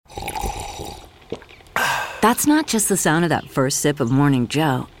That's not just the sound of that first sip of Morning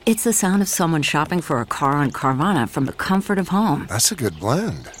Joe. It's the sound of someone shopping for a car on Carvana from the comfort of home. That's a good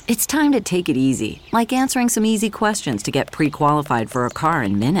blend. It's time to take it easy, like answering some easy questions to get pre-qualified for a car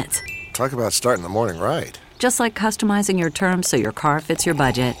in minutes. Talk about starting the morning right. Just like customizing your terms so your car fits your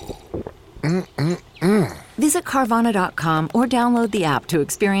budget. Visit Carvana.com or download the app to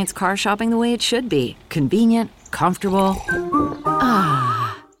experience car shopping the way it should be. Convenient, comfortable.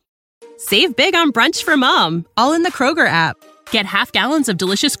 Save big on brunch for mom, all in the Kroger app. Get half gallons of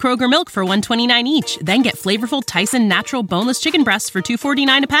delicious Kroger milk for $1.29 each. Then get flavorful Tyson natural boneless chicken breasts for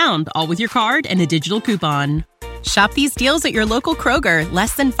 $2.49 a pound, all with your card and a digital coupon. Shop these deals at your local Kroger,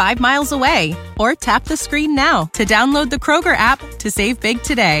 less than 5 miles away. Or tap the screen now to download the Kroger app to save big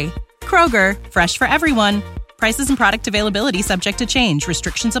today. Kroger, fresh for everyone. Prices and product availability subject to change.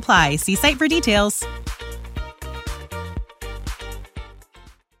 Restrictions apply. See site for details.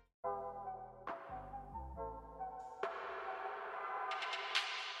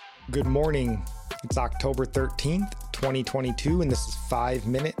 Good morning. It's October 13th, 2022, and this is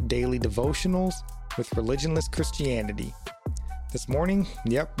 5-Minute Daily Devotionals with Religionless Christianity. This morning,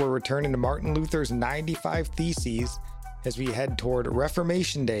 we're returning to Martin Luther's 95 Theses as we head toward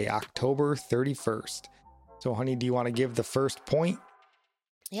Reformation Day, October 31st. So, honey, do you want to give the first point?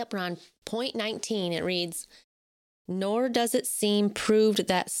 Yep, Ron. Point 19, it reads, "Nor does it seem proved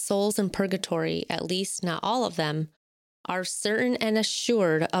that souls in purgatory, at least not all of them, are certain and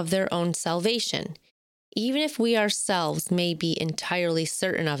assured of their own salvation, even if we ourselves may be entirely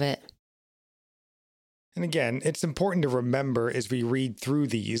certain of it." And again, it's important to remember as we read through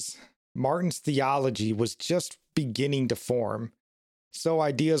these, Martin's theology was just beginning to form. So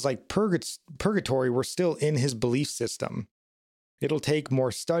ideas like purgatory were still in his belief system. It'll take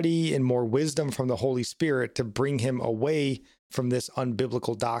more study and more wisdom from the Holy Spirit to bring him away from this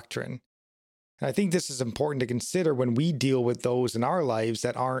unbiblical doctrine. And I think this is important to consider when we deal with those in our lives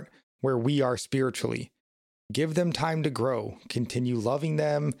that aren't where we are spiritually. Give them time to grow, continue loving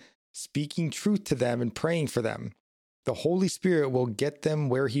them, speaking truth to them, and praying for them. The Holy Spirit will get them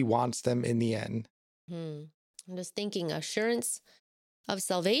where he wants them in the end. I'm just thinking assurance of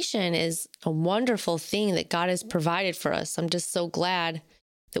salvation is a wonderful thing that God has provided for us. I'm just so glad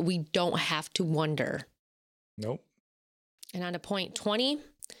that we don't have to wonder. Nope. And on to point 20,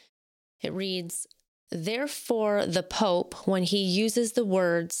 it reads, "Therefore the Pope, when he uses the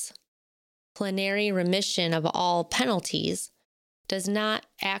words plenary remission of all penalties, does not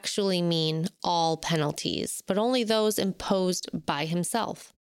actually mean all penalties, but only those imposed by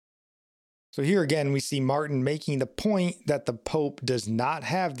himself." So here again, we see Martin making the point that the Pope does not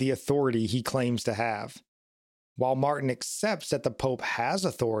have the authority he claims to have. While Martin accepts that the Pope has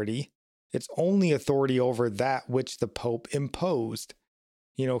authority, it's only authority over that which the Pope imposed.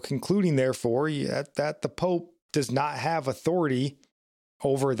 Concluding therefore that the Pope does not have authority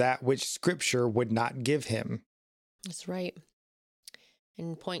over that which Scripture would not give him. That's right.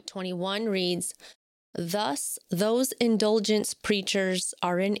 And point 21 reads, "Thus, those indulgence preachers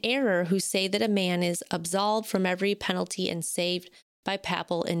are in error who say that a man is absolved from every penalty and saved by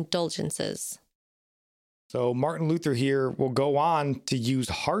papal indulgences." So Martin Luther here will go on to use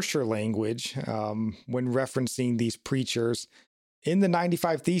harsher language when referencing these preachers in the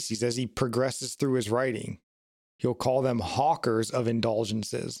 95 Theses as he progresses through his writing. He'll call them hawkers of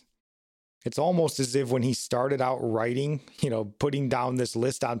indulgences. It's almost as if when he started out writing, putting down this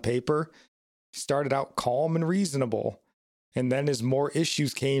list on paper, started out calm and reasonable. And then as more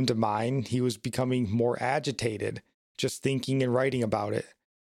issues came to mind, he was becoming more agitated, just thinking and writing about it.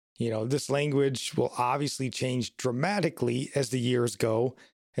 This language will obviously change dramatically as the years go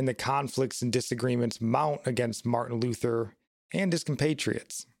and the conflicts and disagreements mount against Martin Luther and his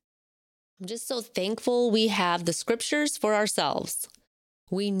compatriots. I'm just so thankful we have the Scriptures for ourselves.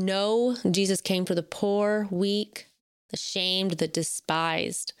 We know Jesus came for the poor, weak, the shamed, the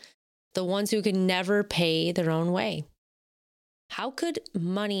despised, the ones who could never pay their own way. How could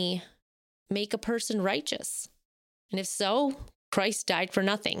money make a person righteous? And if so, Christ died for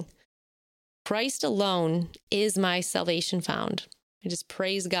nothing. Christ alone is my salvation found. I just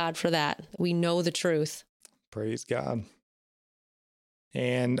praise God for that. We know the truth. Praise God.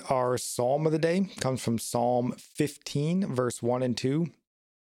 And our psalm of the day comes from Psalm 15, verse 1 and 2.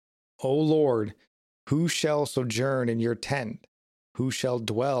 "O Lord, who shall sojourn in your tent? Who shall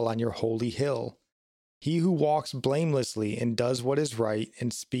dwell on your holy hill? He who walks blamelessly and does what is right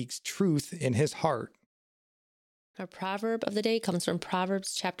and speaks truth in his heart." Our proverb of the day comes from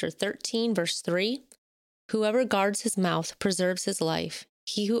Proverbs chapter 13, verse 3. "Whoever guards his mouth preserves his life.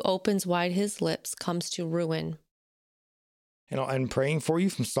 He who opens wide his lips comes to ruin." And I'll end praying for you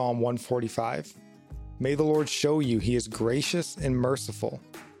from Psalm 145. May the Lord show you he is gracious and merciful,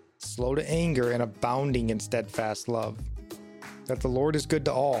 slow to anger and abounding in steadfast love. That the Lord is good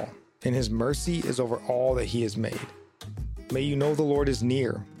to all, and his mercy is over all that he has made. May you know the Lord is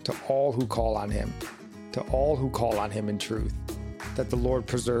near to all who call on him in truth. That the Lord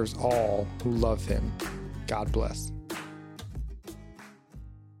preserves all who love him. God bless.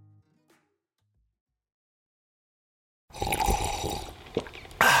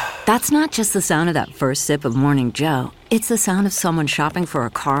 That's not just the sound of that first sip of Morning Joe. It's the sound of someone shopping for a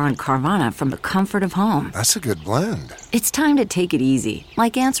car on Carvana from the comfort of home. That's a good blend. It's time to take it easy,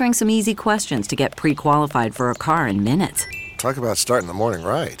 like answering some easy questions to get pre-qualified for a car in minutes. Talk about starting the morning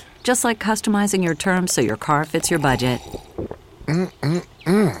right. Just like customizing your terms so your car fits your budget.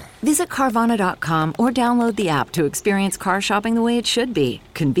 Visit Carvana.com or download the app to experience car shopping the way it should be.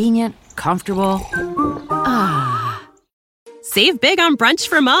 Convenient, comfortable. Save big on brunch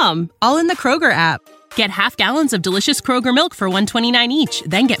for mom, all in the Kroger app. Get half gallons of delicious Kroger milk for $1.29 each.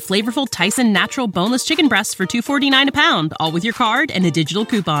 Then get flavorful Tyson natural boneless chicken breasts for $2.49 a pound, all with your card and a digital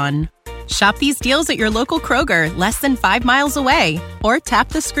coupon. Shop these deals at your local Kroger, less than 5 miles away. Or tap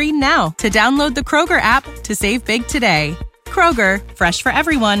the screen now to download the Kroger app to save big today. Kroger, fresh for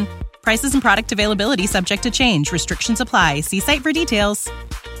everyone. Prices and product availability subject to change. Restrictions apply. See site for details.